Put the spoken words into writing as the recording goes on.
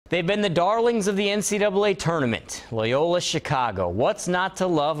They've been the darlings of the NCAA tournament, Loyola-Chicago. What's not to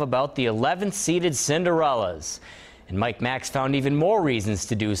love about the 11th-seeded Cinderellas? And Mike Max found even more reasons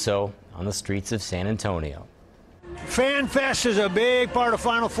to do so on the streets of San Antonio. Fan Fest is a big part of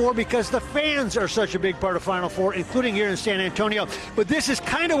Final Four because the fans are such a big part of Final Four, including here in San Antonio. But this is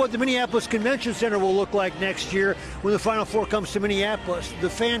kind of what the Minneapolis Convention Center will look like next year when the Final Four comes to Minneapolis. The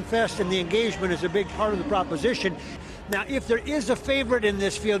Fan Fest and the engagement is a big part of the proposition. Now, if there is a favorite in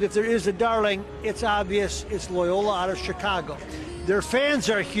this field, if there is a darling, it's obvious it's Loyola out of Chicago. Their fans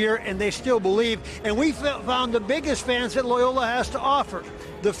are here, and they still believe, and we found the biggest fans that Loyola has to offer,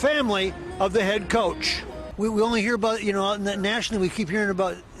 the family of the head coach. We only hear about, nationally we keep hearing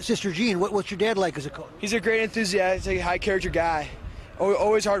about Sister Jean. What's your dad like as a coach? He's a great enthusiastic, high-character guy,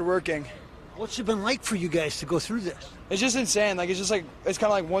 always hardworking. What's it been like for you guys to go through this? It's just insane. It's kind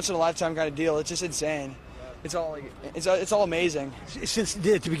of like once-in-a-lifetime kind of deal. It's just insane. It's all amazing. Since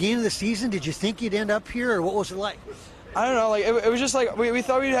at the beginning of the season, did you think you'd end up here, or what was it like? I don't know. It was just like we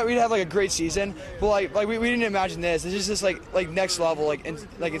thought we'd have like a great season, but we didn't imagine this. It's just like next level, like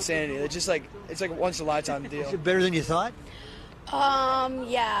insanity. It's like once in a lifetime deal. Is it better than you thought?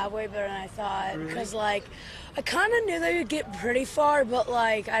 Yeah, way better than I thought. Because I kind of knew they would get pretty far, but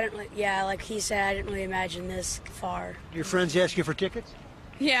I didn't. Yeah, like he said, I didn't really imagine this far. Your friends ask you for tickets?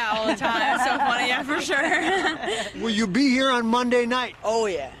 Yeah, all the time. So funny, yeah, for sure. Will you be here on Monday night? Oh,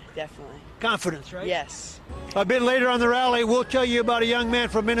 yeah, definitely. Confidence, right? Yes. A bit later on the rally, we'll tell you about a young man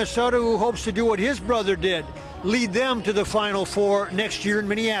from Minnesota who hopes to do what his brother did, lead them to the Final Four next year in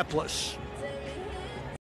Minneapolis.